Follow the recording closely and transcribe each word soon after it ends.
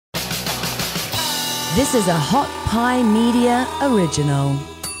This is a Hot Pie Media original.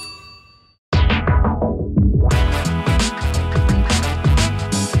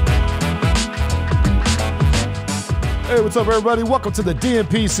 Hey, what's up, everybody? Welcome to the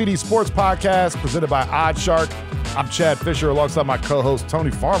DNP-CD Sports Podcast presented by Oddshark. I'm Chad Fisher alongside my co-host,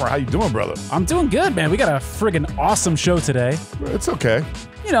 Tony Farmer. How you doing, brother? I'm doing good, man. We got a friggin' awesome show today. It's okay.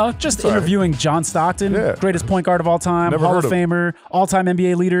 You know, just interviewing John Stockton, greatest point guard of all time, Hall of Famer, all-time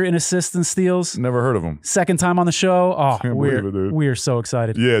NBA leader in assists and steals. Never heard of him. Second time on the show. Oh, we're so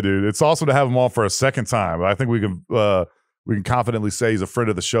excited. Yeah, dude. It's awesome to have him on for a second time. I think we can confidently say he's a friend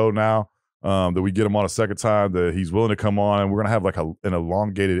of the show now. That we get him on a second time, that he's willing to come on, and we're gonna have like an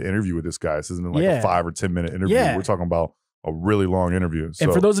elongated interview with this guy. This isn't like a 5 or 10 minute interview. Yeah. We're talking about a really long interview.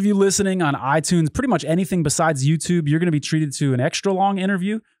 And for those of you listening on iTunes, pretty much anything besides YouTube, you're gonna be treated to an extra long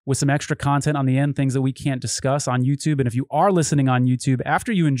interview with some extra content on the end, things that we can't discuss on YouTube. And if you are listening on YouTube,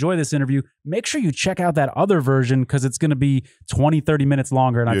 after you enjoy this interview, make sure you check out that other version because it's gonna be 20, 30 minutes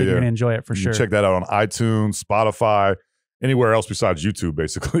longer, and I think you're gonna enjoy it for sure. Check that out on iTunes, Spotify, anywhere else besides YouTube,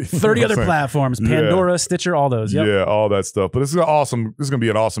 basically. 30 other platforms, Pandora, Stitcher, all those. Yep. Yeah, all that stuff. But this is awesome. This is going to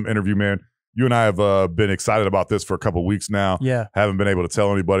be an awesome interview, man. You and I have been excited about this for a couple of weeks now. Yeah. Haven't been able to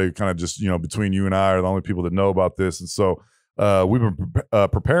tell anybody, kind of just, between you and I are the only people that know about this. And so we've been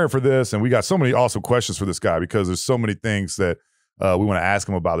preparing for this, and we got so many awesome questions for this guy because there's so many things that we want to ask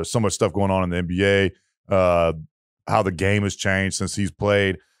him about. There's so much stuff going on in the NBA, how the game has changed since he's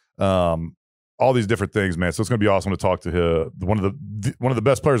played. All these different things, man. So it's going to be awesome to talk to him. One of the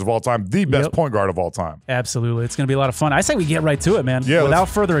best players of all time, the best point guard of all time. Absolutely. It's going to be a lot of fun. I say we get right to it, man. Yeah, without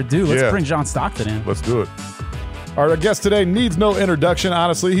further ado, let's bring John Stockton in. Let's do it. Our guest today needs no introduction,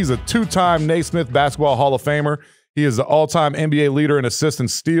 honestly. He's a two-time Naismith Basketball Hall of Famer. He is the all-time NBA leader in assists and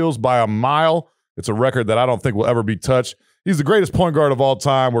steals by a mile. It's a record that I don't think will ever be touched. He's the greatest point guard of all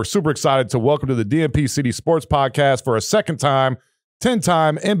time. We're super excited to welcome to the DNP-CD Sports Podcast for a second time,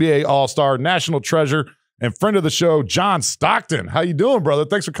 10-time NBA All-Star, national treasure, and friend of the show, John Stockton. How you doing, brother?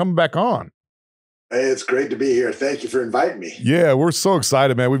 Thanks for coming back on. Hey, it's great to be here. Thank you for inviting me. Yeah, we're so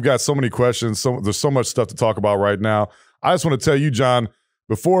excited, man. We've got so many questions. There's so much stuff to talk about right now. I just want to tell you, John,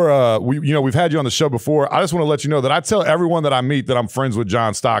 before we've had you on the show before, I just want to let you know that I tell everyone that I meet that I'm friends with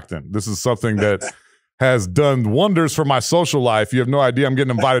John Stockton. This is something that has done wonders for my social life. You have no idea. I'm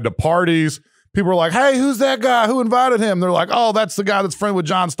getting invited to parties. People are like, hey, who's that guy? Who invited him? They're like, oh, that's the guy that's friend with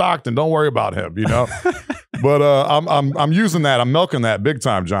John Stockton. Don't worry about him, But I'm using that. I'm milking that big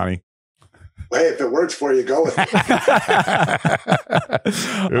time, Johnny. Hey, if it works for you, go with it.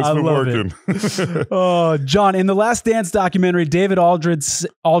 It's been working. Oh, John, in the Last Dance documentary, David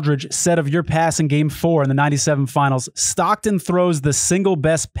Aldridge said of your pass in Game 4 in the 97 finals, Stockton throws the single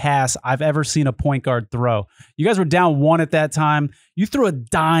best pass I've ever seen a point guard throw. You guys were down 1 at that time. You threw a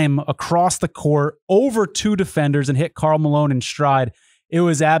dime across the court over 2 defenders and hit Karl Malone in stride. It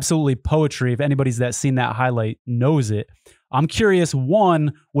was absolutely poetry. If anybody's seen that highlight knows it. I'm curious,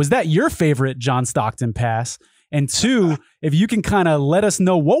 1, was that your favorite John Stockton pass? And 2, if you can kind of let us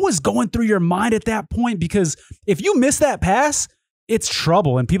know what was going through your mind at that point, because if you miss that pass, it's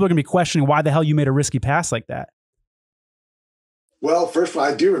trouble, and people are going to be questioning why the hell you made a risky pass like that. Well, first of all,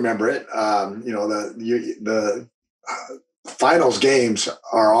 I do remember it. The finals games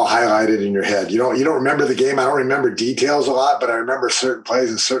are all highlighted in your head. You don't remember the game. I don't remember details a lot, but I remember certain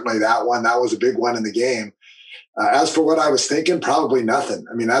plays, and certainly that one. That was a big one in the game. As for what I was thinking, probably nothing.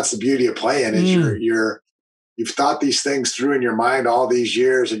 I mean, that's the beauty of playing is you've thought these things through in your mind all these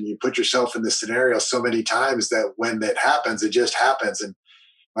years, and you put yourself in this scenario so many times that when it happens, it just happens. And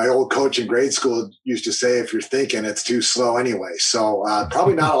my old coach in grade school used to say, if you're thinking, it's too slow anyway. So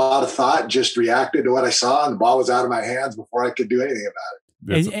probably not a lot of thought, just reacted to what I saw, and the ball was out of my hands before I could do anything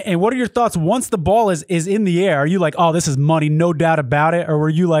about it. And what are your thoughts once the ball is in the air? Are you like, oh, this is money, no doubt about it? Or were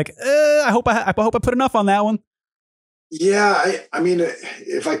you like, I hope I put enough on that one? Yeah, I mean,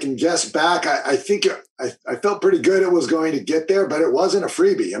 if I can guess back, I think I felt pretty good it was going to get there, but it wasn't a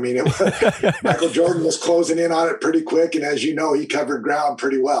freebie. I mean, Michael Jordan was closing in on it pretty quick, and as you know, he covered ground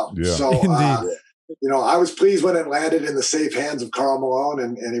pretty well. Yeah. So, I was pleased when it landed in the safe hands of Karl Malone,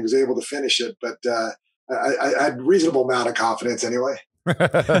 and he was able to finish it. But I had a reasonable amount of confidence anyway.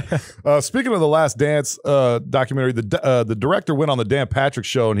 Speaking of the Last Dance documentary, the director went on the Dan Patrick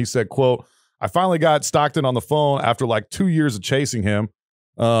Show, and he said, quote, I finally got Stockton on the phone after like 2 years of chasing him.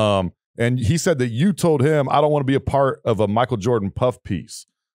 And he said that you told him, I don't want to be a part of a Michael Jordan puff piece.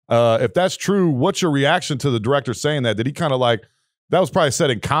 If that's true, what's your reaction to the director saying that? Did he kind of like, that was probably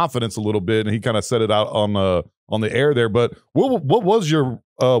setting confidence a little bit, and he kind of set it out on the air there. But what was your,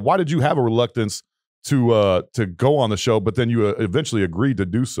 why did you have a reluctance to go on the show, but then you eventually agreed to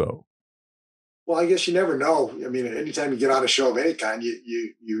do so? Well, I guess you never know. I mean, anytime you get on a show of any kind,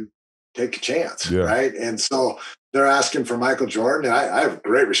 you take a chance, right? And so they're asking for Michael Jordan, and I have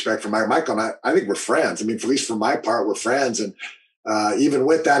great respect for Michael, and I think we're friends. I mean, at least for my part, we're friends. And even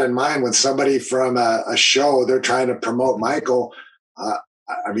with that in mind, when somebody from a show, they're trying to promote Michael,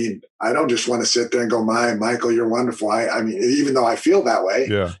 I mean, I don't just want to sit there and go, Michael, you're wonderful. I mean, even though I feel that way,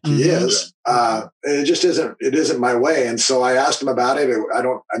 he is, it just isn't my way. And so I asked him about it.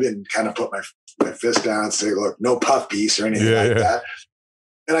 I didn't kind of put my fist down and say, look, no puff piece or anything like that.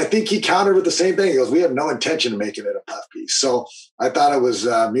 And I think he countered with the same thing. He goes, we have no intention of making it a puff piece. So I thought it was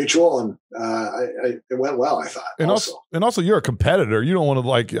mutual, and it went well, I thought. And also, you're a competitor. You don't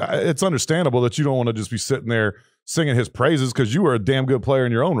want to, it's understandable that you don't want to just be sitting there singing his praises, because you were a damn good player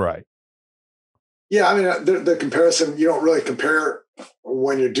in your own right. Yeah, I mean, the comparison, you don't really compare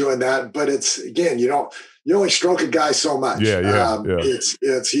when you're doing that, but it's, again, you only stroke a guy so much.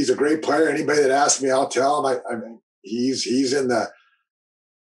 He's a great player. Anybody that asks me, I'll tell him. I mean, he's in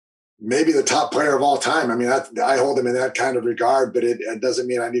maybe the top player of all time. I mean, I hold him in that kind of regard, but it doesn't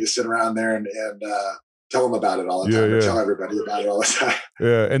mean I need to sit around there and tell him about it all the time. Or tell everybody about it all the time.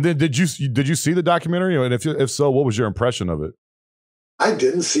 Yeah. And then did you see the documentary? And if so, what was your impression of it? I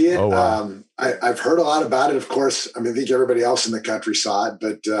didn't see it. Oh, wow. I've heard a lot about it. Of course, I mean, I think everybody else in the country saw it,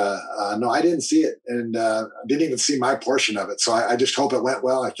 but no, I didn't see it, and didn't even see my portion of it. So I just hope it went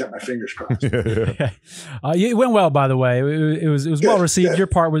well. I kept my fingers crossed. It went well, by the way. It was well received.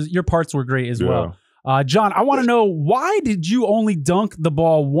 Good. Your parts were great as well. John, I want to know, why did you only dunk the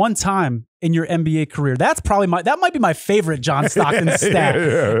ball one time in your NBA career? That might be my favorite John Stockton stat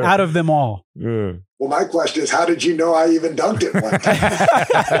out of them all. Yeah. Well, my question is, how did you know I even dunked it one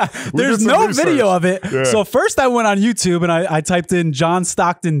time? There's no video of it. Yeah. So first I went on YouTube and I typed in John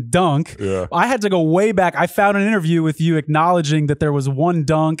Stockton dunk. Yeah. I had to go way back. I found an interview with you acknowledging that there was one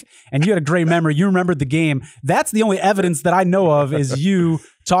dunk, and you had a great memory. You remembered the game. That's the only evidence that I know of is you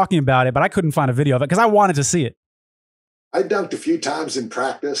talking about it, but I couldn't find a video of it because I wanted to see it. I dunked a few times in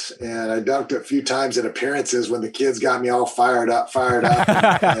practice, and I dunked a few times in appearances when the kids got me all fired up and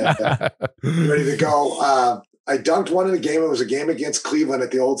ready to go. I dunked one in a game. It was a game against Cleveland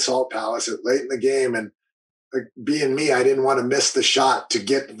at the old Salt Palace late in the game. And being me, I didn't want to miss the shot to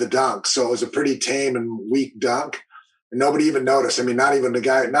get the dunk. So it was a pretty tame and weak dunk. And nobody even noticed. I mean, not even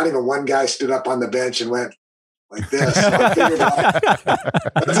one guy stood up on the bench and went like this. So I figured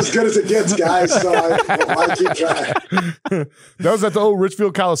that's as good as it gets, guys. So I keep trying. That was at the old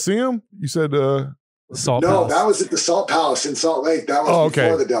Richfield Coliseum? You said Salt Palace. That was at the Salt Palace in Salt Lake. That was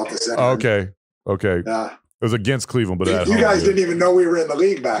before the Delta Center. Okay. It was against Cleveland, but you guys didn't even know we were in the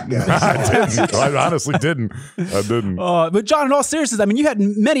league back then. I honestly didn't. I didn't. But John, in all seriousness, I mean, you had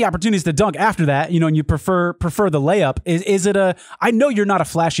many opportunities to dunk after that, and you prefer the layup. Is it I know you're not a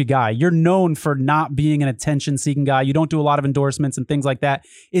flashy guy. You're known for not being an attention-seeking guy. You don't do a lot of endorsements and things like that.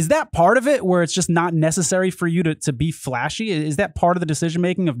 Is that part of it, where it's just not necessary for you to be flashy? Is that part of the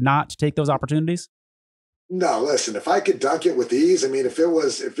decision-making of not to take those opportunities? No, listen, if I could dunk it with ease, I mean, if it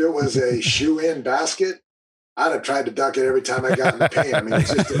was a shoe-in basket, I'd have tried to dunk it every time I got in the paint. I mean,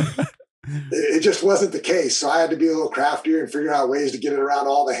 it just wasn't the case. So I had to be a little craftier and figure out ways to get it around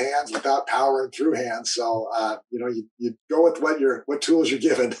all the hands without powering through hands. So, you go with what tools you're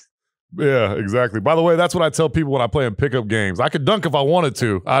given. Yeah, exactly. By the way, that's what I tell people when I play in pickup games. I could dunk if I wanted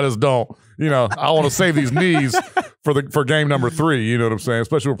to. I just don't. I want to save these knees for game number 3. You know what I'm saying?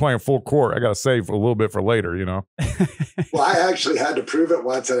 Especially if we're playing full court. I got to save a little bit for later, Well, I actually had to prove it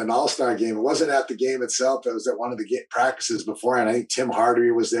once at an all-star game. It wasn't at the game itself. It was at one of the practices beforehand. I think Tim Hardaway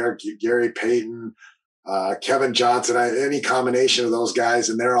was there, Gary Payton, Kevin Johnson, any combination of those guys,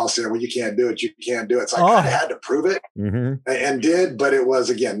 and they're all saying, well, you can't do it. You can't do it. So I kind of had to prove it and did, but it was,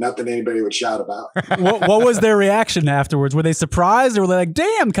 again, nothing anybody would shout about. What was their reaction afterwards? Were they surprised, or were they like,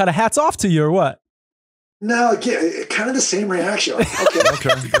 damn, kind of hats off to you, or what? No, again, kind of the same reaction.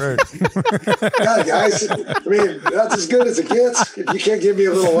 Okay, great. Yeah, guys, I mean, that's as good as it gets. If you can't give me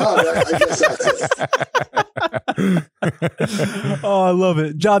a little love, I guess that's it. Oh, I love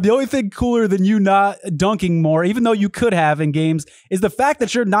it. John, the only thing cooler than you not dunking more, even though you could have in games, is the fact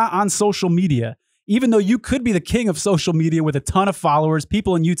that you're not on social media. Even though you could be the king of social media with a ton of followers,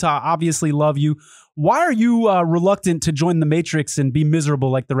 people in Utah obviously love you. Why are you reluctant to join the Matrix and be miserable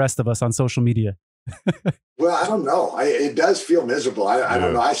like the rest of us on social media? Well, I don't know. It does feel miserable. I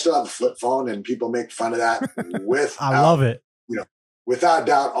don't know. I still have a flip phone, and people make fun of that I love it. Without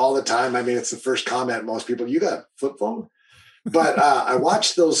doubt, all the time. I mean, it's the first comment most people, you got a flip phone? But I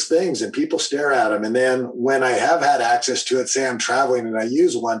watch those things and people stare at them. And then when I have had access to it, say I'm traveling and I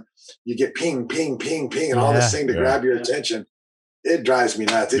use one, you get ping, ping, ping, ping, and all this thing to grab your attention. it drives me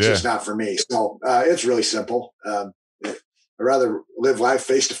nuts. It's just not for me. So it's really simple. I'd rather live life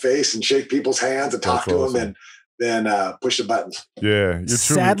face to face and shake people's hands and talk to them than push the buttons. Yeah.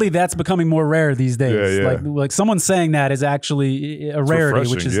 Sadly, that's becoming more rare these days. Yeah. Like someone saying that is actually a rarity,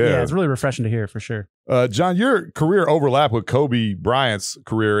 which is it's really refreshing to hear for sure. John, your career overlapped with Kobe Bryant's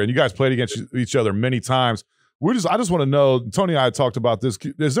career, and you guys played against each other many times. I just want to know, Tony and I talked about this.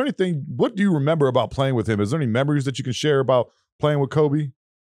 Is there anything, what do you remember about playing with him? Is there any memories that you can share about playing with Kobe?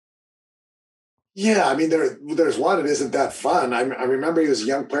 Yeah, I mean, there's one. It isn't that fun. I remember he was a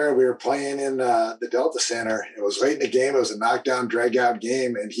young player. We were playing in the Delta Center. It was late in the game. It was a knockdown, drag-out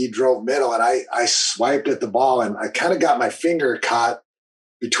game, and he drove middle, and I swiped at the ball, and I kind of got my finger caught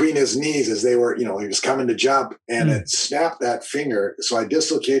between his knees as they were, he was coming to jump, and it snapped that finger. So I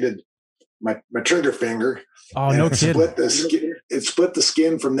dislocated my trigger finger. Oh, no kidding. It split the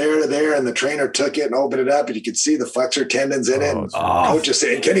skin from there to there, and the trainer took it and opened it up, and you could see the flexor tendons in it. And coach is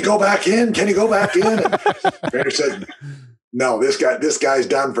saying, "Can he go back in? Can he go back in?" And the trainer said, "No, this guy's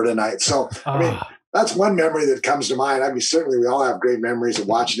done for tonight." So, I mean, that's one memory that comes to mind. I mean, certainly we all have great memories of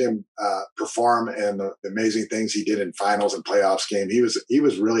watching him perform and the amazing things he did in finals and playoffs game. He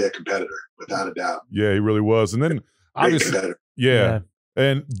was really a competitor, without a doubt. Yeah, he really was. And then obviously, yeah.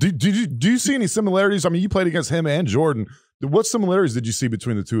 And do you see any similarities? I mean, you played against him and Jordan. What similarities did you see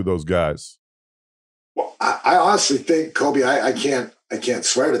between the two of those guys? Well, I honestly think Kobe. I can't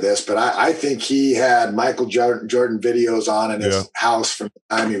swear to this, but I think he had Michael Jordan videos on in his house from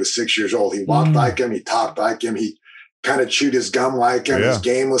the time he was 6 years old. He walked like him. He talked like him. He kind of chewed his gum like him. His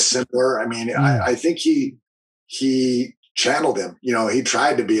game was similar. I mean, I think he channeled him. He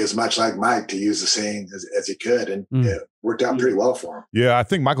tried to be as much like Mike, to use the saying, as he could, and it worked out pretty well for him. Yeah, I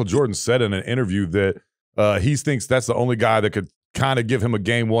think Michael Jordan said in an interview that he thinks that's the only guy that could kind of give him a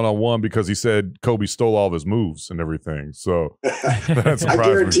game one-on-one, because he said Kobe stole all of his moves and everything. So that's I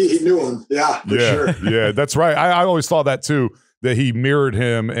guarantee he knew him. Yeah, for sure. Yeah, that's right. I always thought that too, that he mirrored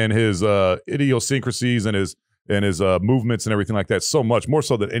him and his idiosyncrasies and his movements and everything like that, so much more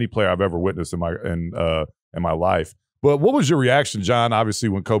so than any player I've ever witnessed in my life. But what was your reaction, John? Obviously,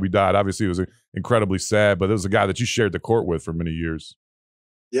 when Kobe died, obviously it was incredibly sad, but it was a guy that you shared the court with for many years.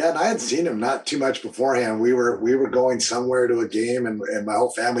 Yeah, and I had seen him not too much beforehand. We were going somewhere to a game, and my whole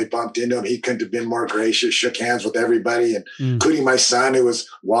family bumped into him. He couldn't have been more gracious, shook hands with everybody, and including my son, who was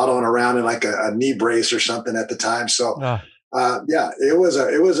waddling around in like a knee brace or something at the time. So, it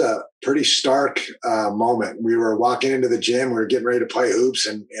was a pretty stark moment. We were walking into the gym. We were getting ready to play hoops,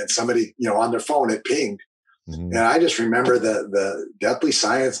 and somebody, on their phone, it pinged. And I just remember the deathly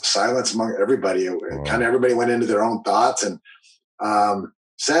silence among everybody. Kind of everybody went into their own thoughts, and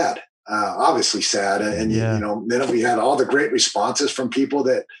sad, obviously sad. And then we had all the great responses from people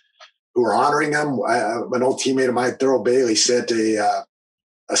who were honoring him. An old teammate of mine, Thurl Bailey, sent a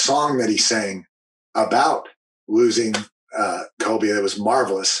song that he sang about losing Kobe. It was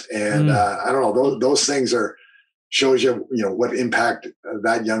marvelous. And I don't know, those things shows you what impact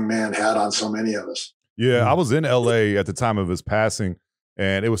that young man had on so many of us. Yeah, I was in LA at the time of his passing,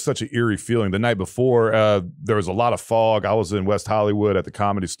 and it was such an eerie feeling. The night before, there was a lot of fog. I was in West Hollywood at the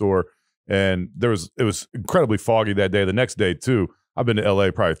Comedy Store, and it was incredibly foggy that day. The next day, too. I've been to LA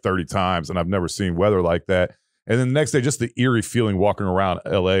probably 30 times, and I've never seen weather like that. And then the next day, just the eerie feeling walking around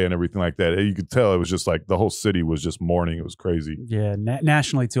LA and everything like that. You could tell it was just like the whole city was just mourning. It was crazy. Yeah,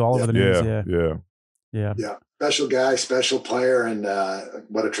 nationally, too, all over the news. Yeah. Special guy, special player, and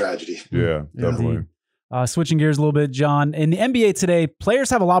what a tragedy. Yeah, definitely. Switching gears a little bit, John. In the NBA today, players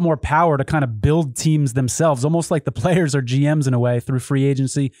have a lot more power to kind of build teams themselves, almost like the players are GMs in a way through free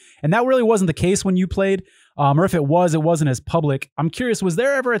agency. And that really wasn't the case when you played, or if it wasn't as public. I'm curious, was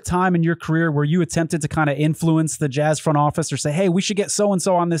there ever a time in your career where you attempted to kind of influence the Jazz front office or say, hey, we should get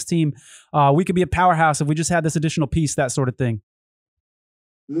so-and-so on this team. We could be a powerhouse if we just had this additional piece, that sort of thing?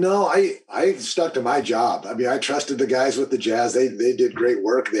 No, I stuck to my job. I mean, I trusted the guys with the Jazz. They did great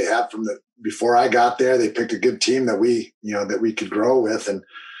work. They had before I got there, they picked a good team that we could grow with. And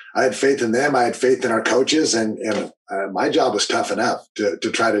I had faith in them. I had faith in our coaches, and my job was tough enough to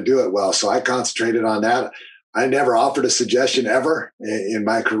try to do it well. So I concentrated on that. I never offered a suggestion ever in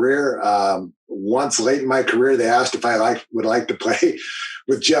my career. Once late in my career, they asked if I would like to play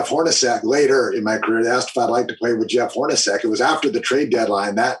with Jeff Hornacek. Later in my career, they asked if I'd like to play with Jeff Hornacek. It was after the trade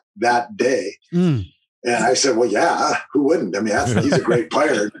deadline that day. And I said, well, yeah, who wouldn't? I mean, he's a great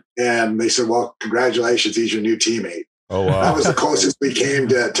player. And they said, well, congratulations, he's your new teammate. Oh, wow. That was the closest we came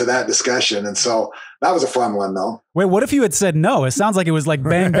to that discussion. And so that was a fun one, though. Wait, what if you had said no? It sounds like it was like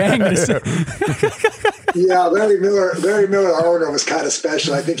bang, bang. Yeah, Larry Miller, our owner, was kind of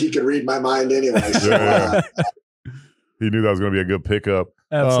special. I think he could read my mind anyway. So, He knew that was going to be a good pickup.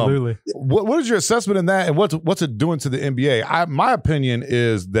 Absolutely. What is your assessment in that, and what's it doing to the NBA? My opinion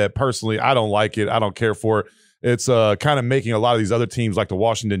is that personally, I don't like it. I don't care for it. It's kind of making a lot of these other teams like the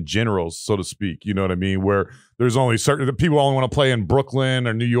Washington Generals, so to speak. You know what I mean? Where there's only certain people only want to play in Brooklyn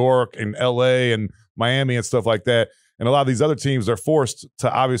or New York and LA and Miami and stuff like that. And a lot of these other teams are forced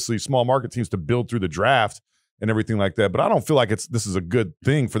to, obviously, small market teams to build through the draft and everything like that. But I don't feel like this is a good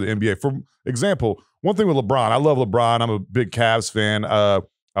thing for the NBA. For example, one thing with LeBron, I love LeBron. I'm a big Cavs fan.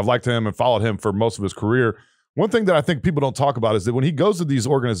 I've liked him and followed him for most of his career. One thing that I think people don't talk about is that when he goes to these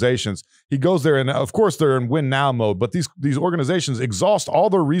organizations, he goes there, and of course they're in win now mode, but these organizations exhaust all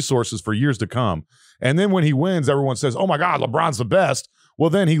their resources for years to come. And then when he wins, everyone says, oh my God, LeBron's the best. Well,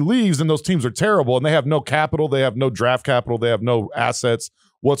 then he leaves and those teams are terrible and they have no capital. They have no draft capital. They have no assets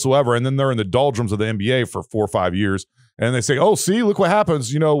whatsoever. And then they're in the doldrums of the NBA for 4 or 5 years. And they say, oh, see, look what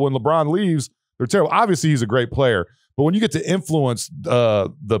happens. When LeBron leaves, they're terrible. Obviously, he's a great player. But when you get to influence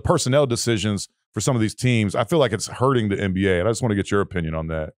the personnel decisions for some of these teams, I feel like it's hurting the NBA. And I just want to get your opinion on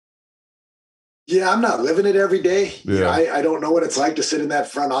that. Yeah, I'm not living it every day. Yeah. I don't know what it's like to sit in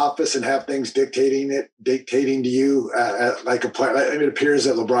that front office and have things dictating to you like a player. I mean, it appears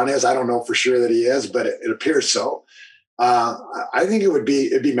that LeBron is. I don't know for sure that he is, but it appears so. I think it'd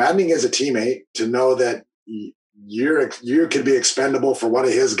be maddening as a teammate to know that you could be expendable for one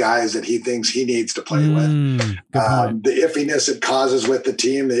of his guys that he thinks he needs to play with. The iffiness it causes with the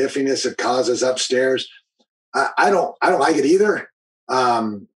team, the iffiness it causes upstairs. I don't like it either.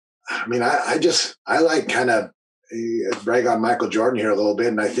 I mean, I like kind of brag on Michael Jordan here a little bit,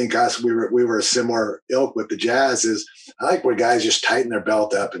 and I think we were a similar ilk with the Jazz. Is I like where guys just tighten their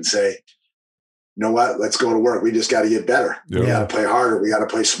belt up and say, you know what, let's go to work. We just got to get better. We got to play harder. We got to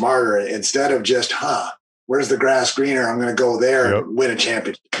play smarter instead of just, where's the grass greener? I'm going to go there and win a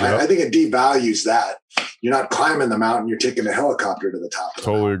championship. I think it devalues that. You're not climbing the mountain. You're taking a helicopter to the top of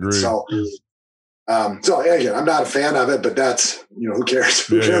the mountain. Agree. So again, I'm not a fan of it, but that's, who cares?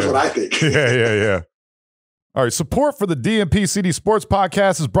 Who cares what I think? Yeah. All right. Support for the DNP-CD Sports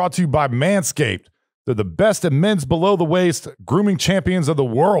Podcast is brought to you by Manscaped. They're the best at men's below the waist grooming champions of the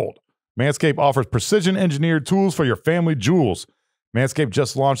world. Manscaped offers precision-engineered tools for your family jewels. Manscaped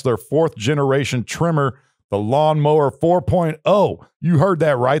just launched their 4th generation trimmer, the Lawnmower 4.0. You heard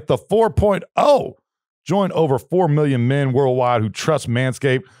that right, the 4.0. Join over 4 million men worldwide who trust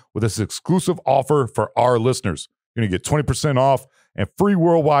Manscaped with this exclusive offer for our listeners. You're going to get 20% off and free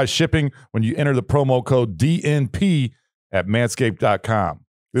worldwide shipping when you enter the promo code DNP at manscaped.com.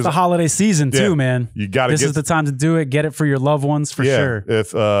 It's the holiday season too, man. You got to. This is the time to do it. Get it for your loved ones for sure.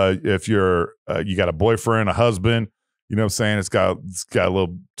 If you're you got a boyfriend, a husband, you know what I'm saying, it's got a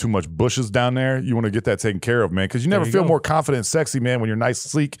little too much bushes down there. You want to get that taken care of, man, because you never feel more confident and sexy, man, when you're nice,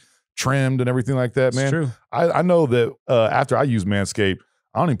 sleek, trimmed, and everything like that, man. It's true. I know that after I use Manscaped,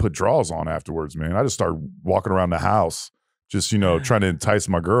 I don't even put drawers on afterwards, man. I just start walking around the house. Just, trying to entice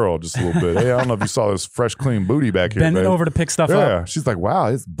my girl just a little bit. Hey, I don't know if you saw this fresh, clean booty back here. Bending over to pick stuff up. Yeah. She's like, wow,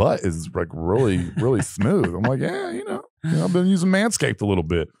 his butt is like really, really smooth. I'm like, yeah, I've been using Manscaped a little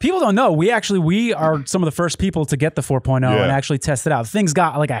bit. People don't know. We are some of the first people to get the 4.0 and actually test it out. The thing's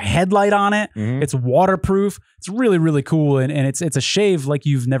got like a headlight on it. Mm-hmm. It's waterproof. It's really, really cool. And it's a shave like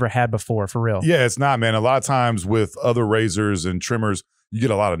you've never had before, for real. Yeah, it's not, man. A lot of times with other razors and trimmers, you get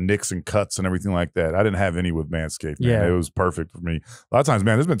a lot of nicks and cuts and everything like that. I didn't have any with Manscaped, man. Yeah. It was perfect for me. A lot of times,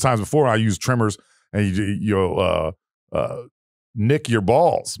 man, there's been times before I use trimmers and you'll nick your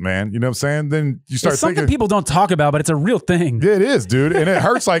balls, man. You know what I'm saying? Then you start thinking. It's something people don't talk about, but it's a real thing. Yeah, it is, dude. And it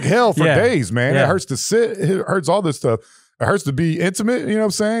hurts like hell for days, man. Yeah. It hurts to sit. It hurts all this stuff. It hurts to be intimate. You know what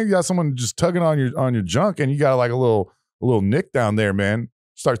I'm saying? You got someone just tugging on your junk and you got like a little nick down there, man.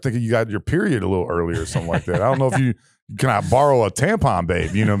 Start thinking you got your period a little early or something like that. I don't know if can I borrow a tampon,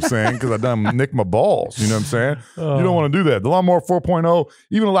 babe? You know what I'm saying? Because I done nicked my balls. You know what I'm saying? You don't want to do that. The Lawnmower 4.0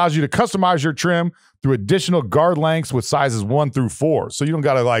 even allows you to customize your trim through additional guard lengths with sizes 1 through 4. So you don't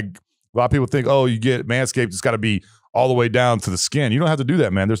got to a lot of people think, oh, you get Manscaped, it's got to be all the way down to the skin. You don't have to do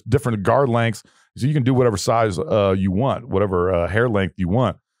that, man. There's different guard lengths. So you can do whatever size you want, whatever hair length you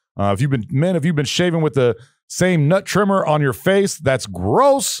want. If you've been shaving with the same nut trimmer on your face, that's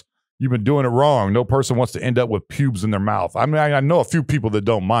gross. You've been doing it wrong. No person wants to end up with pubes in their mouth. I mean, I know a few people that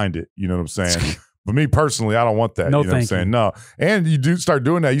don't mind it. You know what I'm saying? But me personally, I don't want that. No, you know what I'm saying? No. And you do start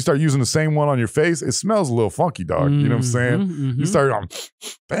doing that. You start using the same one on your face. It smells a little funky, dog. You know what I'm saying? Mm-hmm. You start,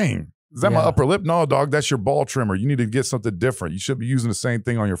 bang. Is that my upper lip? No, dog. That's your ball trimmer. You need to get something different. You should be using the same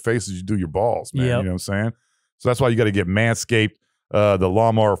thing on your face as you do your balls, man. Yep. You know what I'm saying? So that's why you got to get Manscaped. The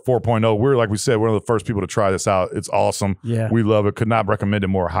Lawnmower 4.0. Like we said, we're one of the first people to try this out. It's awesome. Yeah. We love it. Could not recommend it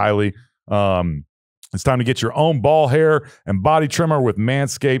more highly. It's time to get your own ball hair and body trimmer with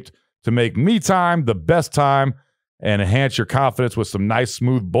Manscaped to make me time the best time and enhance your confidence with some nice,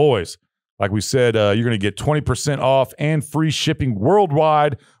 smooth boys. Like we said, you're going to get 20% off and free shipping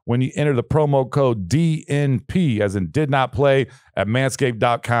worldwide when you enter the promo code DNP, as in did not play, at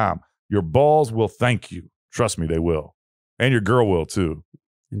manscaped.com. Your balls will thank you. Trust me, they will. And your girl will, too.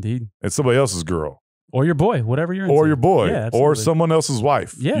 Indeed. And somebody else's girl. Or your boy, whatever you're into. Or your boy. Yeah, or someone else's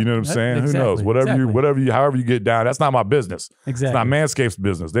wife. Yeah, you know what I'm saying? Exactly, Who knows? However you get down, that's not my business. Exactly. It's not Manscaped's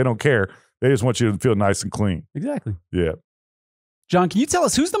business. They don't care. They just want you to feel nice and clean. Exactly. Yeah. John, can you tell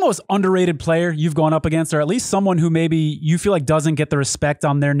us who's the most underrated player you've gone up against, or at least someone who maybe you feel like doesn't get the respect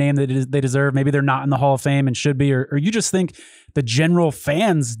on their name that they deserve? Maybe they're not in the Hall of Fame and should be, or you just think the general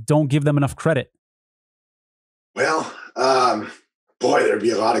fans don't give them enough credit? Well, boy, there'd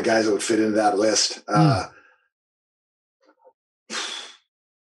be a lot of guys that would fit into that list.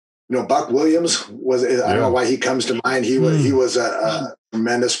 Buck Williams was, I don't know why he comes to mind. He was a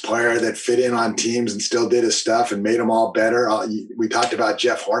tremendous player that fit in on teams and still did his stuff and made them all better. We talked about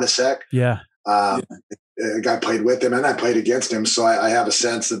Jeff Hornacek. Yeah. A guy played with him and I played against him. So I have a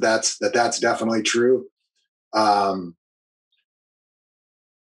sense that that's definitely true.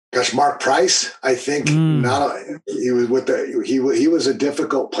 Mark Price, I think he was a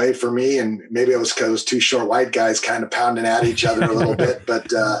difficult play for me, and maybe it was because two short white guys kind of pounding at each other a little bit,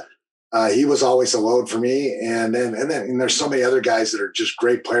 but he was always a load for me. And then there's so many other guys that are just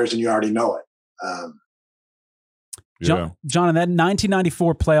great players, and you already know it. John, in that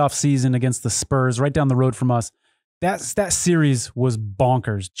 1994 playoff season against the Spurs, right down the road from us, that series was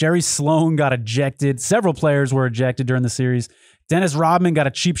bonkers. Jerry Sloan got ejected. Several players were ejected during the series. Dennis Rodman got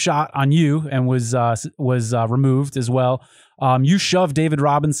a cheap shot on you and was removed as well. You shoved David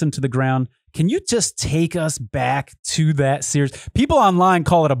Robinson to the ground. Can you just take us back to that series? People online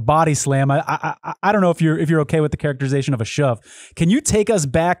call it a body slam. I don't know if you're okay with the characterization of a shove. Can you take us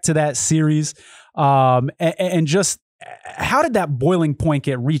back to that series and just how did that boiling point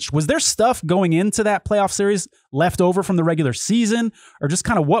get reached? Was there stuff going into that playoff series left over from the regular season, or just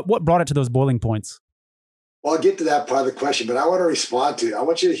kind of what brought it to those boiling points? Well, I'll get to that part of the question, but I want to respond to it. I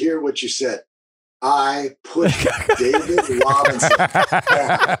want you to hear what you said. I pushed David Robinson.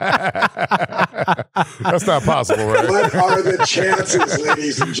 That's not possible, right? What are the chances,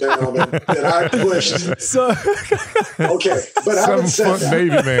 ladies and gentlemen, that I pushed? Okay, but having said that, Navy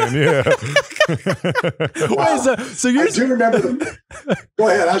man, yeah. Wow. So you're, I do remember Go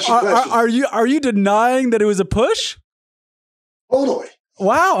ahead. Ask your question. Are you denying that it was a push? Totally.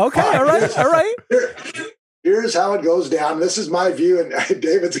 Wow. Okay. All right. Here's how it goes down. This is my view, and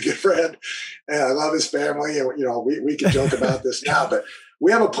David's a good friend, and I love his family, and we can joke about this now, but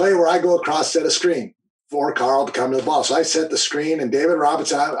we have a play where I go across, set a screen for Carl to come to the ball. So I set the screen, and David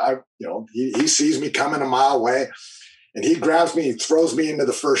Robinson, he sees me coming a mile away, and he grabs me, and throws me into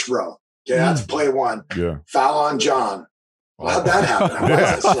the first row. Okay, that's play one. Yeah. Foul on John. Well, how'd that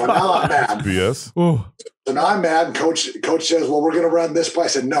happen? So now I'm mad. BS. Ooh. So now I'm mad. And coach says, well, we're going to run this play. I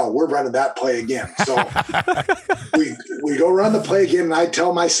said, no, we're running that play again. So we go run the play again. And I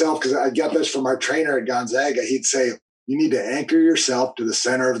tell myself, because I got this from our trainer at Gonzaga, he'd say, you need to anchor yourself to the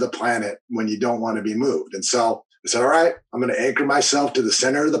center of the planet when you don't want to be moved. And so I said, all right, I'm going to anchor myself to the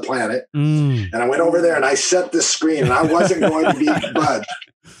center of the planet. And I went over there and I set the screen, and I wasn't going to be budged.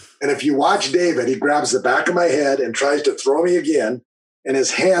 And if you watch David, he grabs the back of my head and tries to throw me again, and his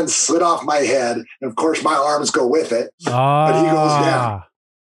hands slid off my head. And of course, my arms go with it, but he goes down.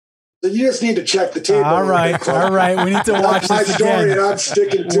 So you just need to check the tape. All right. We need to watch my this story, again. and I'm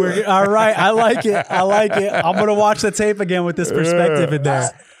sticking to it. All right. I like it. I'm going to watch the tape again with this perspective in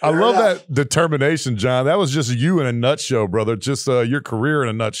there. I love that determination, John. That was just you in a nutshell, brother. Just your career in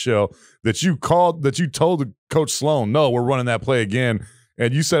a nutshell. That you told Coach Sloan, no, we're running that play again.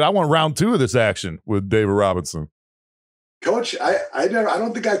 And you said, I want round 2 of this action with David Robinson. Coach, I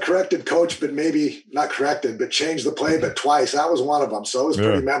don't think I corrected Coach, but maybe not corrected, but changed the play, but twice. That was one of them. So it was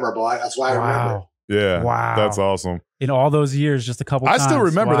pretty memorable. That's why I remember. Yeah. Wow. That's awesome. In all those years, just a couple times. I still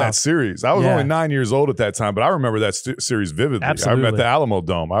remember that series. I was only 9 years old at that time, but I remember that series vividly. Absolutely. I'm at the Alamo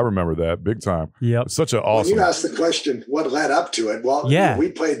Dome. I remember that big time. Yep. Such an awesome. When you asked the question, what led up to it? Well,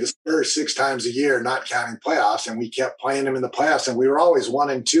 we played the Spurs 6 times a year, not counting playoffs, and we kept playing them in the playoffs, and we were always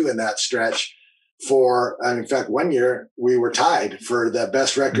 1-2 in that stretch. In fact, one year we were tied for the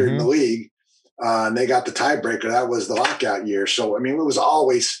best record in the league, and they got the tiebreaker. That was the lockout year. So, it was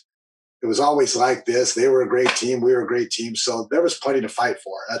always it was always like this. They were a great team. We were a great team. So there was plenty to fight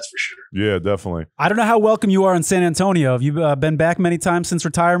for. That's for sure. Yeah, definitely. I don't know how welcome you are in San Antonio. Have you been back many times since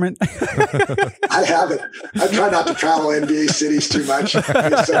retirement? I haven't. I try not to travel NBA cities too much.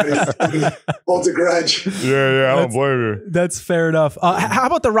 Somebody holds a grudge. Yeah, I don't blame you. That's fair enough. How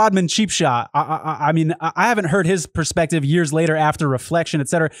about the Rodman cheap shot? I mean, I haven't heard his perspective years later after reflection, et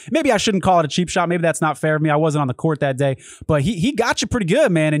cetera. Maybe I shouldn't call it a cheap shot. Maybe that's not fair of me. I wasn't on the court that day, but he got you pretty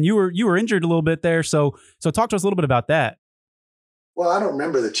good, man. And you were injured a little bit there. So talk to us a little bit about that. Well, I don't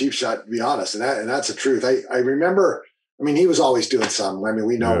remember the cheap shot, to be honest. And that's the truth. I remember, I mean, he was always doing something. I mean,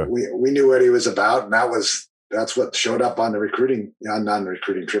 we know, we knew what he was about, and that's what showed up on the recruiting, not the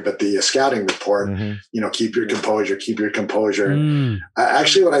recruiting trip, but the scouting report, keep your composure.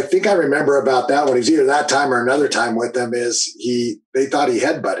 Actually, what I think I remember about that one, he's either that time or another time with them, is they thought he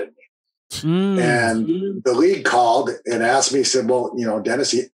headbutted me. And the league called and asked me, he said, well,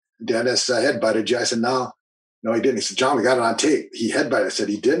 Dennis headbutted you. I said, no, he didn't. He said, John, we got it on tape. He headbutted. I said,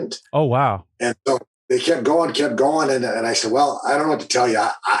 he didn't. Oh, wow. And so they kept going. And I said, well, I don't know what to tell you.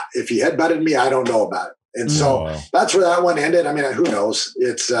 If he headbutted me, I don't know about it. And so that's where that one ended. I mean, who knows?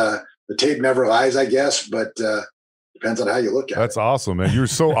 It's the tape never lies, I guess, but depends on how you look at it. That's awesome, man. You're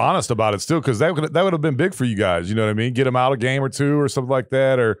so honest about it still, because that would have been big for you guys. You know what I mean? Get him out a game or two or something like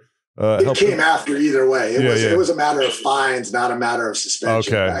that, or it came after either way. It was a matter of fines, not a matter of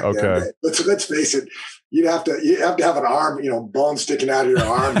suspension. Okay. Let's face it. You have to have an arm, bone sticking out of your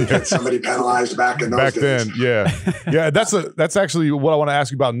arm to get somebody penalized back in those days. Yeah. That's actually what I want to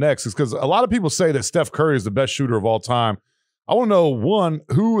ask you about next, is because a lot of people say that Steph Curry is the best shooter of all time. I want to know, one,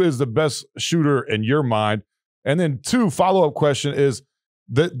 who is the best shooter in your mind? And then two, follow-up question is,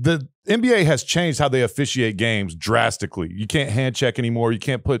 the NBA has changed how they officiate games drastically. You can't hand check anymore. You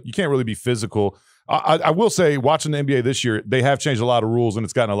can't really be physical. I will say, watching the NBA this year, they have changed a lot of rules and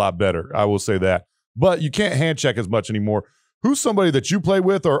it's gotten a lot better. I will say that. But you can't hand check as much anymore. Who's somebody that you play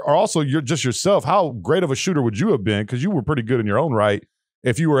with, or also you're just yourself? How great of a shooter would you have been? Because you were pretty good in your own right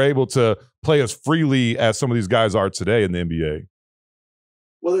if you were able to play as freely as some of these guys are today in the NBA.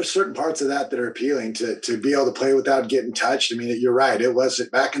 Well, there's certain parts of that are appealing to be able to play without getting touched. I mean, you're right. It was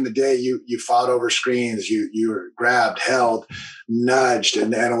back in the day, you fought over screens, you were grabbed, held, nudged,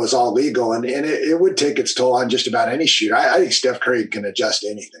 and it was all legal. And it would take its toll on just about any shooter. I think Steph Curry can adjust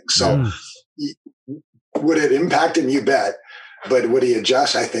anything. So would it impact him? You bet. But would he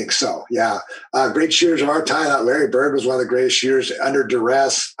adjust? I think so. Yeah. Great shooters of our time. Larry Bird was one of the greatest shooters under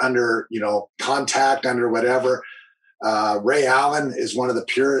duress, under, contact, under whatever. Ray Allen is one of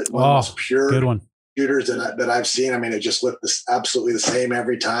the most pure shooters that I've seen. I mean, it just looked absolutely the same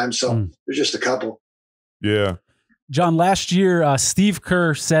every time. So there's just a couple. Yeah. John, last year, Steve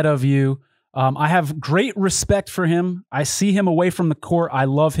Kerr said of you, I have great respect for him. I see him away from the court. I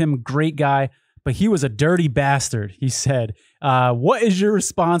love him. Great guy. But he was a dirty bastard, he said. What is your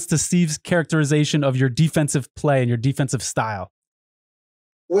response to Steve's characterization of your defensive play and your defensive style?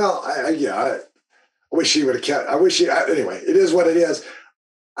 Well, I wish he would have kept. Anyway, it is what it is.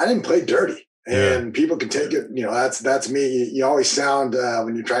 I didn't play dirty, and people can take it. That's me. You always sound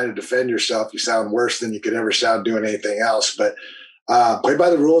when you're trying to defend yourself, you sound worse than you could ever sound doing anything else. But played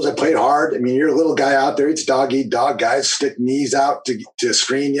by the rules. I played hard. I mean, you're a little guy out there. It's dog eat dog. Guys stick knees out to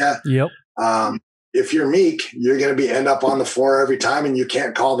screen you. Yep. If you're meek, you're going to end up on the floor every time, and you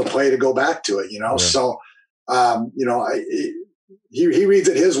can't call the play to go back to it. Yeah. So he reads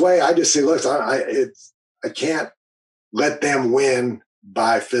it his way. I just say, look, I can't let them win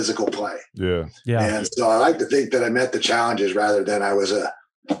by physical play. Yeah. And so I like to think that I met the challenges rather than I was a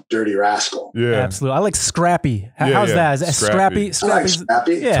dirty rascal. Yeah, absolutely. I like scrappy. How's that? Is that scrappy?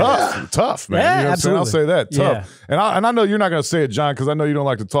 Scrappy. Yeah. Tough, man. Yeah, you know what absolutely. I'll say that. Tough. Yeah. And I know you're not going to say it, John, because I know you don't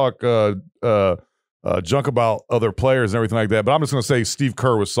like to talk junk about other players and everything like that. But I'm just going to say Steve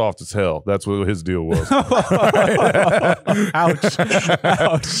Kerr was soft as hell. That's what his deal was. Ouch.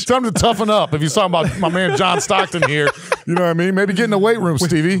 Time to toughen up. If you're talking about my man John Stockton here, you know what I mean? Maybe get in the weight room,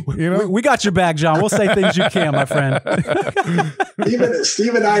 Stevie. We got your back, John. We'll say things you can, my friend.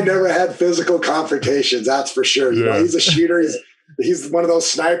 Steve and I never had physical confrontations. That's for sure. He's a shooter. He's one of those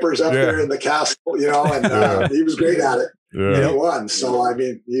snipers up there in the castle, and he was great at it. Yeah. He won. So, I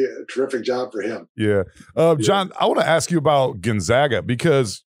mean, terrific job for him. Yeah. John, I want to ask you about Gonzaga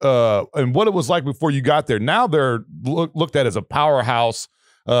because and what it was like before you got there. Now they're looked at as a powerhouse,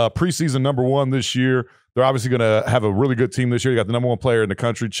 preseason #1 this year. They're obviously going to have a really good team this year. You got the #1 player in the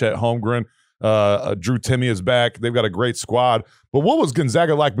country, Chet Holmgren. Drew Timme is back. They've got a great squad. But what was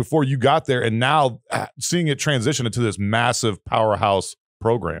Gonzaga like before you got there and now seeing it transition into this massive powerhouse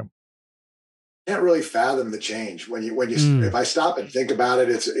program? can't really fathom the change if I stop and think about it,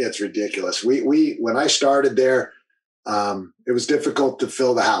 it's ridiculous. When I started there, it was difficult to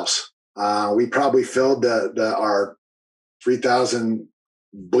fill the house. We probably filled our 3,000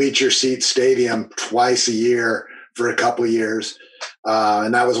 bleacher seat stadium twice a year for a couple of years.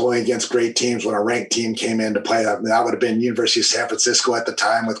 And that was only against great teams. When a ranked team came in to play, that would have been University of San Francisco at the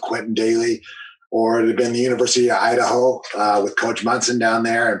time with Quentin Daly, or it had been the University of Idaho with Coach Munson down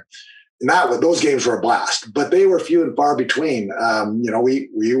there. And those games were a blast, but they were few and far between.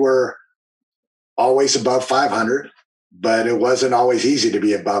 We were always above 500, but it wasn't always easy to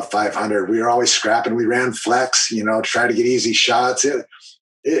be above 500. We were always scrapping. We ran flex, to try to get easy shots.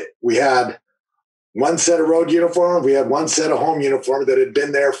 We had one set of road uniform. We had one set of home uniform that had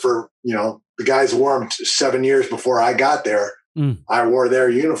been there for, the guys wore them 7 years before I got there. I wore their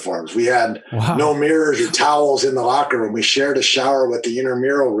uniforms. We had no mirrors or towels in the locker room. We shared a shower with the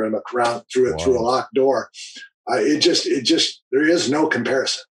intramural room through a locked door. There is no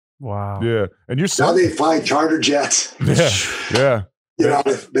comparison. Wow. Yeah. And you're now they fly charter jets. Yeah.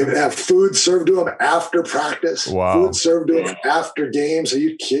 They have food served to them after practice. Wow. Food served to them after games. Are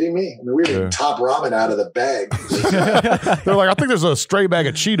you kidding me? I mean, we were eating top ramen out of the bag. They're like, I think there's a stray bag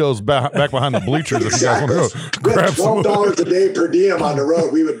of Cheetos back behind the bleachers. Exactly. If you guys want to go grab $12 a day per diem on the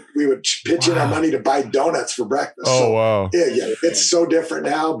road. We would pitch in our money to buy donuts for breakfast. Oh, wow. Yeah. It's so different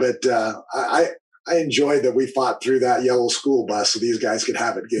now, but I enjoyed that we fought through that yellow school bus so these guys could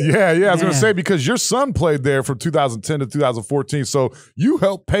have it good. Yeah. I was going to say, because your son played there from 2010 to 2014, so you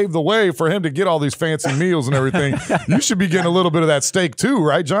helped pave the way for him to get all these fancy meals and everything. You should be getting a little bit of that steak too,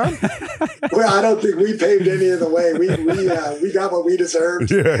 right, John? Well, I don't think we paved any of the way. We got what we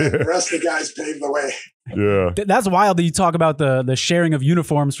deserved. Yeah. The rest of the guys paved the way. Yeah. That's wild that you talk about the sharing of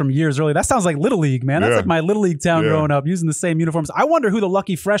uniforms from years earlier. That sounds like Little League, man. That's like my Little League town growing up, using the same uniforms. I wonder who the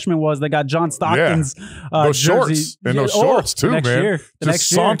lucky freshman was that got John Stockton's those jersey. Shorts. And those shorts too, man. Just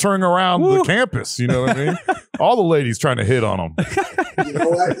sauntering around the campus, you know what I mean? All the ladies trying to hit on him. You know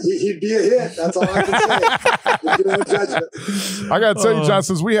what? He'd be a hit. That's all I can say. No judgment. I got to tell you, John,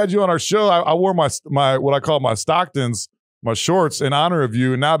 since we had you on our show, I wore my what I call my Stocktons, my shorts, in honor of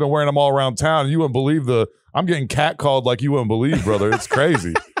you, and now I've been wearing them all around town. And you wouldn't believe I'm getting catcalled like you wouldn't believe, brother. It's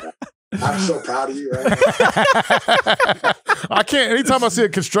crazy. I'm so proud of you right now. I can't. Anytime I see a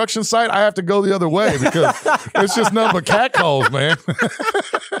construction site, I have to go the other way because it's just nothing but catcalls, man.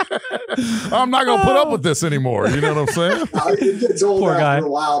 I'm not gonna put up with this anymore. You know what I'm saying? It gets old after a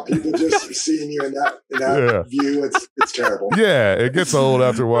while. People just seeing you in that view. It's terrible. Yeah, it gets old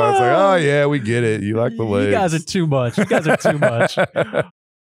after a while. It's like, oh yeah, we get it. You like the legs. You guys are too much.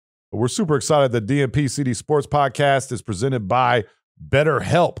 We're super excited that DNP-CD Sports Podcast is presented by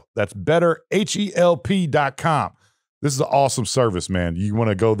BetterHelp. That's betterhelp.com. This is an awesome service, man. You want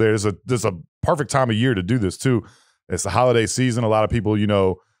to go there. There's a perfect time of year to do this too. It's the holiday season. A lot of people,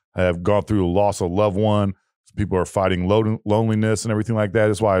 have gone through the loss of a loved one. People are fighting loneliness and everything like that.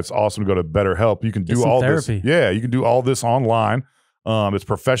 That's why it's awesome to go to BetterHelp. You can do all therapy. This. Yeah, you can do all this online. It's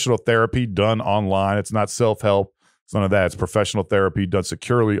professional therapy done online. It's not self-help. It's none of that. It's professional therapy done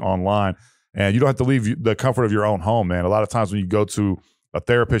securely online. And you don't have to leave the comfort of your own home, man. A lot of times when you go to a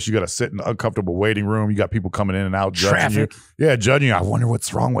therapist, you got to sit in an uncomfortable waiting room. You got people coming in and out judging you. Yeah, judging you. I wonder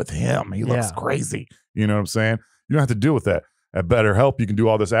what's wrong with him. He looks crazy. You know what I'm saying? You don't have to deal with that. At BetterHelp, you can do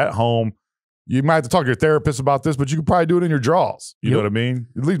all this at home. You might have to talk to your therapist about this, but you can probably do it in your drawers. You know what I mean?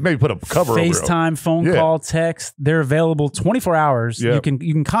 At least maybe put a cover over it. FaceTime, phone call, text. They're available 24 hours. Yep.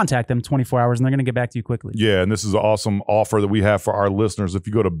 You can contact them 24 hours, and they're going to get back to you quickly. Yeah, and this is an awesome offer that we have for our listeners. If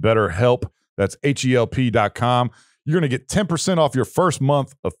you go to BetterHelp, that's HELP.com, you're going to get 10% off your first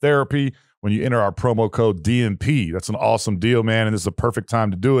month of therapy when you enter our promo code DNP. That's an awesome deal, man, and this is a perfect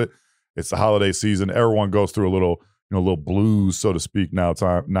time to do it. It's the holiday season. Everyone goes through a little blues, so to speak,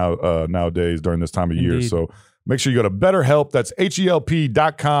 nowadays during this time of year. So make sure you go to BetterHelp. That's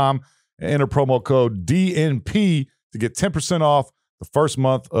HELP.com and enter promo code DNP to get 10% off the first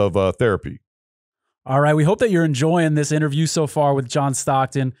month of therapy. All right. We hope that you're enjoying this interview so far with John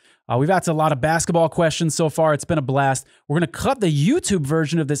Stockton. We've asked a lot of basketball questions so far. It's been a blast. We're going to cut the YouTube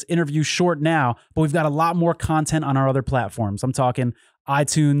version of this interview short now, but we've got a lot more content on our other platforms. I'm talking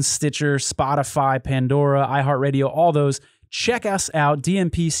iTunes, Stitcher, Spotify, Pandora, iHeartRadio, all those. Check us out,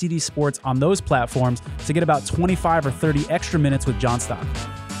 DNP-CD Sports, on those platforms to get about 25 or 30 extra minutes with John Stockton.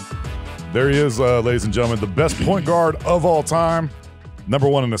 There he is, ladies and gentlemen, the best point guard of all time. Number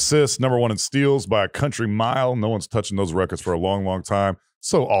one in assists, number one in steals by a country mile. No one's touching those records for a long, long time.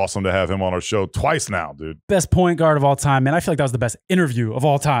 So awesome to have him on our show twice now, dude. Best point guard of all time, man. I feel like that was the best interview of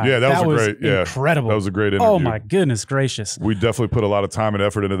all time. Yeah, that was incredible. That was a great interview. Oh my goodness gracious. We definitely put a lot of time and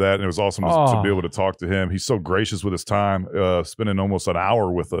effort into that, and it was awesome to be able to talk to him. He's so gracious with his time, spending almost an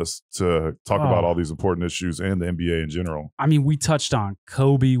hour with us to talk about all these important issues and the NBA in general. I mean, we touched on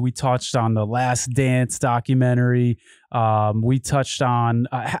Kobe. We touched on the Last Dance documentary. We touched on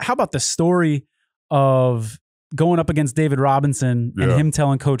how about the story of going up against David Robinson and him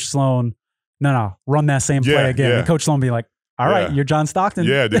telling Coach Sloan, no, run that same play again. And Coach Sloan be like, all right, you're John Stockton.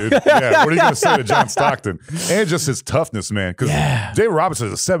 Yeah, dude. Yeah. What are you going to say to John Stockton? And just his toughness, man. Because David Robinson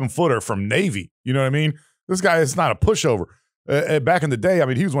is a 7-footer from Navy. You know what I mean? This guy is not a pushover. Back in the day, I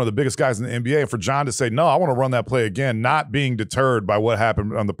mean, he was one of the biggest guys in the NBA. And for John to say, no, I want to run that play again, not being deterred by what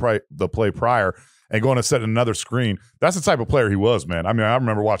happened on the play prior and going to set another screen, that's the type of player he was, man. I mean, I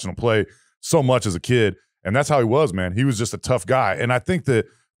remember watching him play so much as a kid. And that's how he was, man. He was just a tough guy. And I think that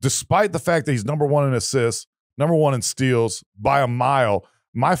despite the fact that he's number 1 in assists, number 1 in steals by a mile,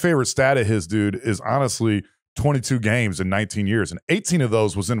 my favorite stat of his, dude, is honestly 22 games in 19 years. And 18 of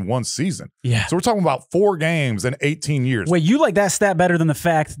those was in one season. Yeah. So we're talking about 4 games in 18 years. Wait, you like that stat better than the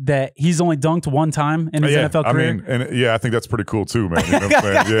fact that he's only dunked 1 time in his NFL career? I mean, and I think that's pretty cool too, man. You know what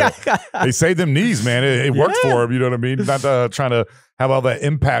I'm saying? Yeah. He saved them knees, man. It worked for him, you know what I mean? Not trying to have all that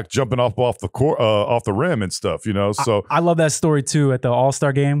impact jumping off the rim and stuff, you know. So I love that story too at the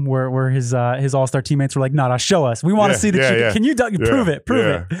All-Star game where his All-Star teammates were like, "No, show us. We want to see that you can you dunk? Prove it,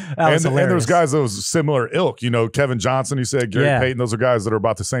 prove it." And there's guys that was similar ilk, you know. Kevin Johnson, he said, Gary Payton. Those are guys that are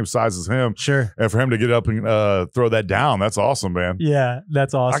about the same size as him. Sure. And for him to get up and throw that down, that's awesome, man. Yeah,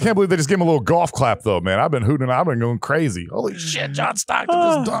 that's awesome. I can't believe they just gave him a little golf clap though, man. I've been hooting. I've been going crazy. Holy shit, John Stockton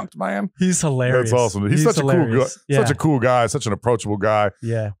just dunked, man. He's hilarious. That's awesome. He's such hilarious. Such a cool guy, such an approachable guy.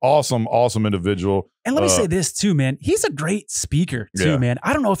 Yeah. Awesome individual. And let me say this too, man. He's a great speaker too, man.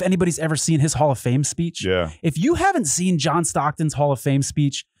 I don't know if anybody's ever seen his Hall of Fame speech. Yeah. If you haven't seen John Stockton's Hall of Fame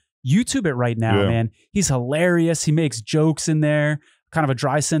speech, YouTube it right now, man. He's hilarious. He makes jokes in there, kind of a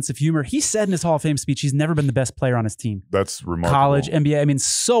dry sense of humor. He said in his Hall of Fame speech, he's never been the best player on his team. That's remarkable. College, NBA. I mean,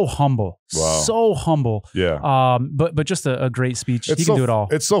 so humble. Wow. So humble. Yeah. But just a great speech. He can do it all.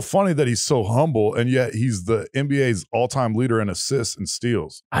 It's so funny that he's so humble, and yet he's the NBA's all-time leader in assists and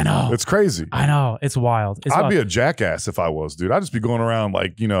steals. I know. It's crazy. I know. It's wild. I'd be a jackass if I was, dude. I'd just be going around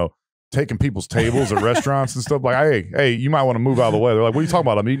like, you know, taking people's tables at restaurants and stuff. Like, hey, you might want to move out of the way. They're like, what are you talking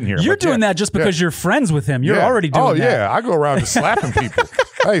about? I'm eating here. You're doing that just because you're friends with him. You're already doing that. Oh, yeah. I go around just slapping people.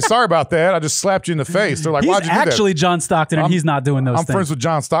 Hey, sorry about that. I just slapped you in the face. They're like, why'd you do that? He's actually John Stockton, and he's not doing those things. I'm friends with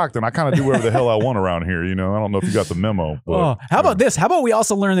John Stockton. I kind of do whatever the hell I want around here. You know, I don't know if you got the memo. But, how about this? How about we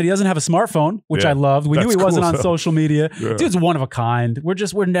also learn that he doesn't have a smartphone, which I loved. We knew he wasn't on social media. Dude's one of a kind.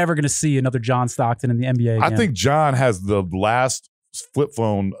 We're never going to see another John Stockton in the NBA again. I think John has the last flip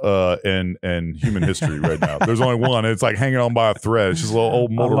phone in human history right now. There's only one. And it's like hanging on by a thread. It's just a little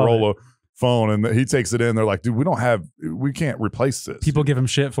old Motorola phone, and he takes it in. They're like, dude, we can't replace this. People give him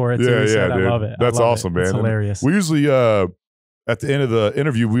shit for it too. Yeah, dude. I love it. That's awesome, man. It's hilarious. We usually at the end of the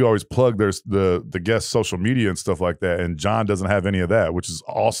interview, we always plug the guest's social media and stuff like that, and John doesn't have any of that, which is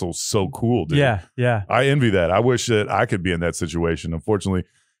also so cool, dude. Yeah. I envy that. I wish that I could be in that situation. Unfortunately,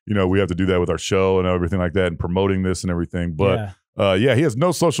 you know, we have to do that with our show and everything like that and promoting this and everything. But he has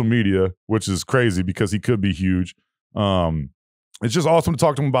no social media, which is crazy because he could be huge. It's just awesome to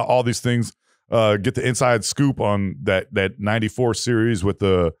talk to him about all these things. Get the inside scoop on that 94 series with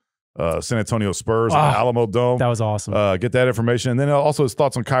the San Antonio Spurs and the Alamo Dome. That was awesome. Get that information. And then also his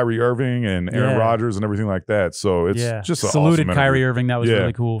thoughts on Kyrie Irving and Aaron Rodgers and everything like that. So it's just saluted awesome Kyrie Irving. That was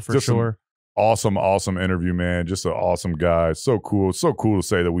really cool for sure. Awesome interview, man. Just an awesome guy. So cool. So cool to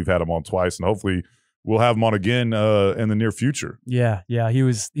say that we've had him on twice, and hopefully we'll have him on again in the near future. Yeah. He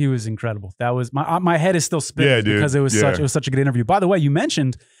was incredible. That was my head is still spinning because it was such a good interview. By the way, you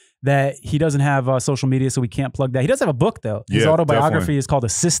mentioned that he doesn't have social media, so we can't plug that. He does have a book, though. His autobiography is called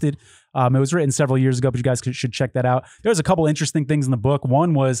Assisted. It was written several years ago, but you guys should check that out. There's a couple interesting things in the book.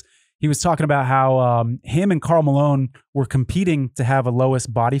 One was he was talking about how him and Karl Malone were competing to have a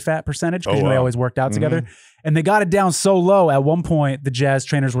lowest body fat percentage because they always worked out together. And they got it down so low at one point, the Jazz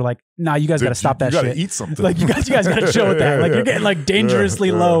trainers were like, nah, you guys got to stop that shit. You got to eat something. Like, you guys got to chill with that. Like, you're getting like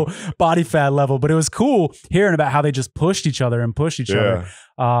dangerously low body fat level. But it was cool hearing about how they just pushed each other to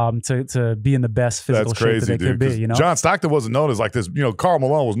be in the best physical shape that they could be, you know? John Stockton wasn't known as like this, you know, Karl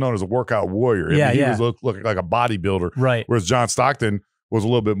Malone was known as a workout warrior. He was looking like a bodybuilder. Right. Whereas John Stockton was a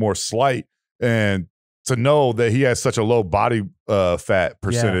little bit more slight. And to know that he has such a low body fat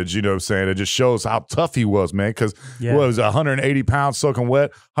percentage, you know what I'm saying? It just shows how tough he was, man, because it was 180 pounds soaking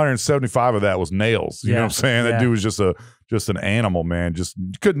wet, 175 of that was nails. You know what I'm saying? That dude was just an animal, man. Just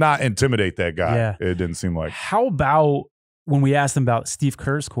could not intimidate that guy. Yeah. It didn't seem like. How about when we asked him about Steve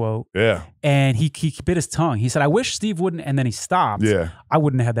Kerr's quote? Yeah. And he bit his tongue. He said, I wish Steve wouldn't, and then he stopped. Yeah. I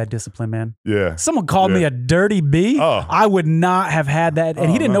wouldn't have had that discipline, man. Yeah. Someone called me a dirty B. Oh. I would not have had that.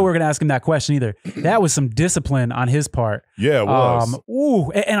 And he didn't know we were going to ask him that question either. That was some discipline on his part. Yeah, it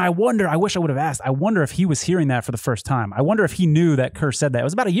was. And I wonder, I wish I would have asked, I wonder if he was hearing that for the first time. I wonder if he knew that Kerr said that. It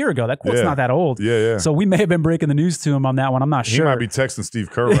was about a year ago. That quote's not that old. Yeah. So we may have been breaking the news to him on that one. I'm not sure. He might be texting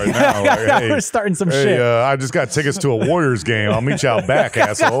Steve Kerr right now. Like, hey, we're starting some shit. I just got tickets to a Warriors game. I'll meet you out back,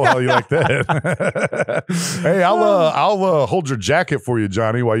 asshole. How you like that? Hey, I'll hold your jacket for you,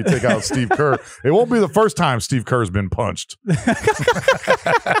 Johnny, while you take out Steve Kerr. It won't be the first time Steve Kerr's been punched.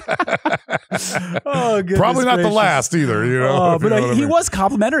 Probably not the last either, you know. But he was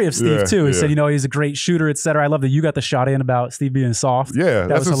complimentary of Steve too. He said, he's a great shooter, etc. I love that you got the shot in about Steve being soft. Yeah,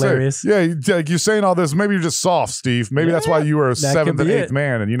 that was hilarious. Yeah, you're saying all this. Maybe you're just soft, Steve. Maybe that's why you were a seventh and eighth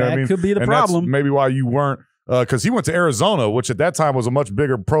man, and you know what I mean. That could be the problem. That's maybe why you weren't. Because he went to Arizona, which at that time was a much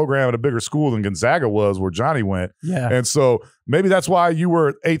bigger program and a bigger school than Gonzaga was, where Johnny went. Yeah. And so maybe that's why you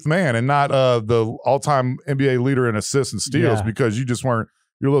were eighth man and not the all-time NBA leader in assists and steals, because you just weren't.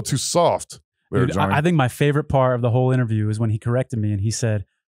 You're a little too soft. There, dude, I think my favorite part of the whole interview is when he corrected me and he said,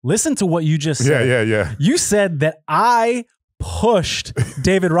 "Listen to what you just said. Yeah. You said that I pushed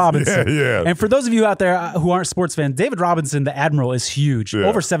David Robinson." Yeah. And for those of you out there who aren't sports fans, David Robinson, the Admiral, is huge.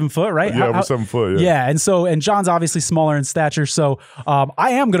 Over 7 foot, right? Yeah, over 7 foot. Yeah. And John's obviously smaller in stature. So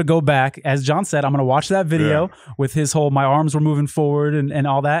I am going to go back, as John said, I'm going to watch that video with his whole, my arms were moving forward and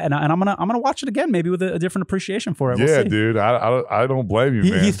all that. And I'm going to watch it again, maybe with a different appreciation for it. We'll see. Dude. I don't blame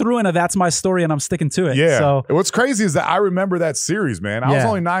you, man. He threw in a "that's my story" and I'm sticking to it. Yeah. So what's crazy is that I remember that series, man. I was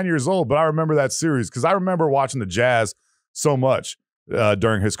only 9 years old, but I remember that series because I remember watching the Jazz so much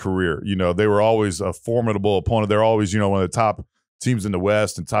during his career. You know, they were always a formidable opponent. They're always, one of the top teams in the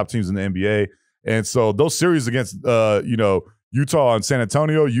West and top teams in the NBA. And so those series against, Utah and San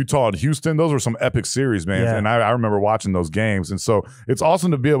Antonio, Utah and Houston, those were some epic series, man. Yeah. And I remember watching those games. And so it's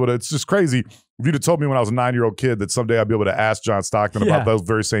awesome to be able to, it's just crazy. If you'd have told me when I was a 9-year-old kid that someday I'd be able to ask John Stockton about those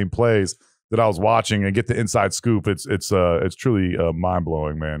very same plays that I was watching and get the inside scoop, it's truly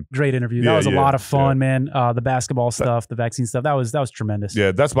mind-blowing, man. Great interview. That was a lot of fun, man. The basketball stuff, the vaccine stuff, that was tremendous.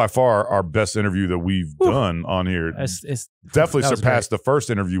 Yeah, that's by far our best interview that we've done on here. It's definitely surpassed the first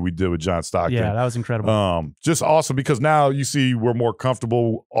interview we did with John Stockton. Yeah, that was incredible. Just awesome, because now you see we're more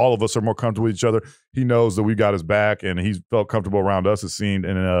comfortable. All of us are more comfortable with each other. He knows that we got his back, and he's felt comfortable around us. It seemed,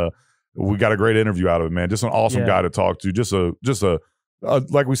 and we got a great interview out of it, man. Just an awesome guy to talk to. Just a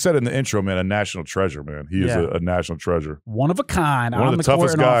like we said in the intro, man, a national treasure, man. He is a national treasure. One of a kind. One of the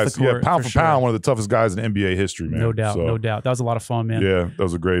toughest guys. Pound for pound, one of the toughest guys in NBA history, man. No doubt. That was a lot of fun, man. Yeah, that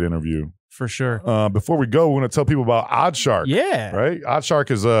was a great interview. For sure. Before we go, we're going to tell people about OddsShark. Yeah. Right? OddsShark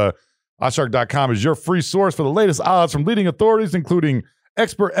is oddshark.com is your free source for the latest odds from leading authorities, including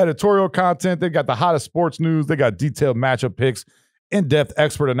expert editorial content. They got the hottest sports news. They got detailed matchup picks, in-depth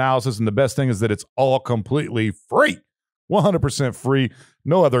expert analysis, and the best thing is that it's all completely free. 100% free.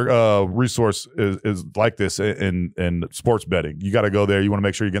 No other resource is like this in sports betting. You got to go there. You want to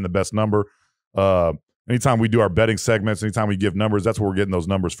make sure you're getting the best number. Anytime we do our betting segments, anytime we give numbers, that's where we're getting those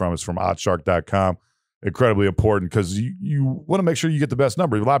numbers from. It's from oddshark.com. Incredibly important because you want to make sure you get the best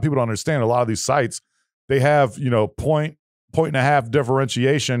number. A lot of people don't understand. A lot of these sites, they have, point and a half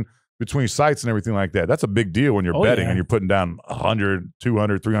differentiation between sites and everything like that. That's a big deal when you're betting and you're putting down $100,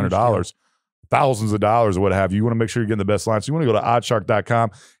 $200, $300. Thousands of dollars or what have you. You want to make sure you're getting the best line. So you want to go to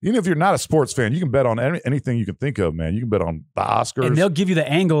oddshark.com. Even if you're not a sports fan, you can bet on anything you can think of, man. You can bet on the Oscars. And they'll give you the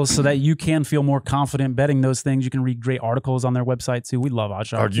angles so that you can feel more confident betting those things. You can read great articles on their website too. We love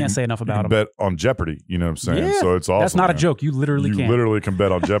OddsShark. Can't say enough about them. Bet on Jeopardy, you know what I'm saying? Yeah. So it's awesome. That's not a joke. You literally can. You literally can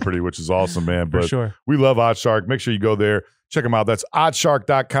bet on Jeopardy, which is awesome, man. But for sure. We love OddsShark. Make sure you go there. Check them out. That's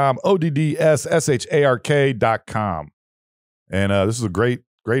oddshark.com, oddshark.com. And this is a great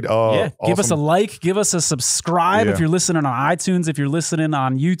give awesome. Us a like, give us a subscribe if you're listening on iTunes. If you're listening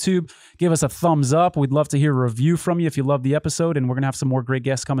on YouTube, give us a thumbs up. We'd love to hear a review from you if you love the episode, and we're gonna have some more great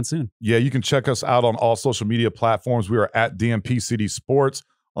guests coming soon. Yeah, you can check us out on all social media platforms. We are at DNP-CD Sports.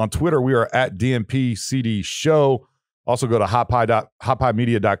 On Twitter, we are at DNP-CD Show. Also go to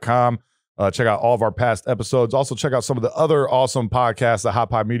hotpiemedia.com. Check out all of our past episodes. Also check out some of the other awesome podcasts that Hot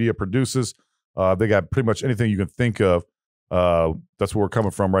Pie Media produces. They got pretty much anything you can think of. that's where we're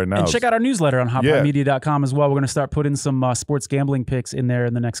coming from right now. And check out our newsletter on hotpinemedia.com as well. We're going to start putting some sports gambling picks in there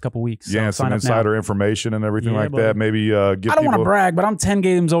in the next couple weeks. Yeah, so some insider information and everything like that. Maybe get I don't want to brag, but I'm 10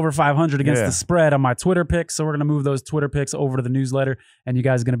 games over 500 against the spread on my Twitter picks. So we're going to move those Twitter picks over to the newsletter, and you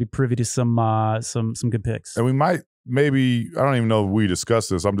guys are going to be privy to some good picks. And we might. Maybe, I don't even know if we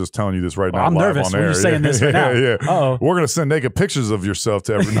discussed this. I'm just telling you this right now. I'm live nervous on when air. you're saying this right now. Yeah. Uh-oh. We're going to send naked pictures of yourself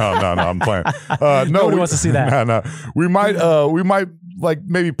to every. No, I'm playing. Nobody wants to see that. No. We might like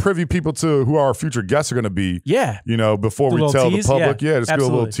maybe privy people to who our future guests are going to be. Yeah. Before we tell the public. Yeah, just do a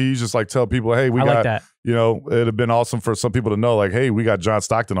little tease. Just like tell people, hey, we got that. It'd have been awesome for some people to know, like, hey, we got John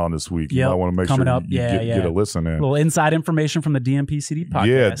Stockton on this week. You might want to make sure you get a listen in. A little inside information from the DNP-CD podcast.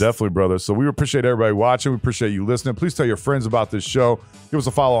 Yeah, definitely, brother. So we appreciate everybody watching. We appreciate you listening. Please tell your friends about this show. Give us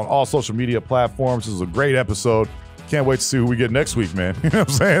a follow on all social media platforms. This is a great episode. Can't wait to see who we get next week, man. You know what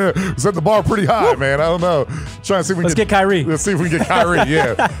I'm saying? Set the bar pretty high, man. I don't know. Trying to see if we Let's get Kyrie. Let's see if we can get Kyrie.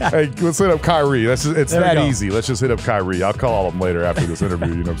 Yeah. Hey, let's hit up Kyrie. It's that easy. Let's just hit up Kyrie. I'll call him later after this interview.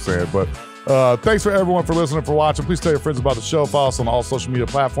 You know what I'm saying? But thanks for everyone for listening, for watching. Please tell your friends about the show. Follow us on all social media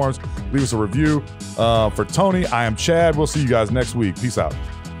platforms. Leave us a review. For Tony, I am Chad. We'll see you guys next week. Peace out.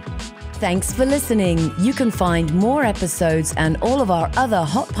 Thanks for listening. You can find more episodes and all of our other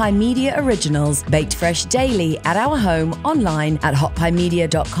Hot Pie Media originals baked fresh daily at our home online at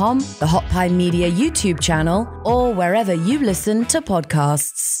hotpiemedia.com, the Hot Pie Media YouTube channel, or wherever you listen to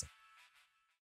podcasts.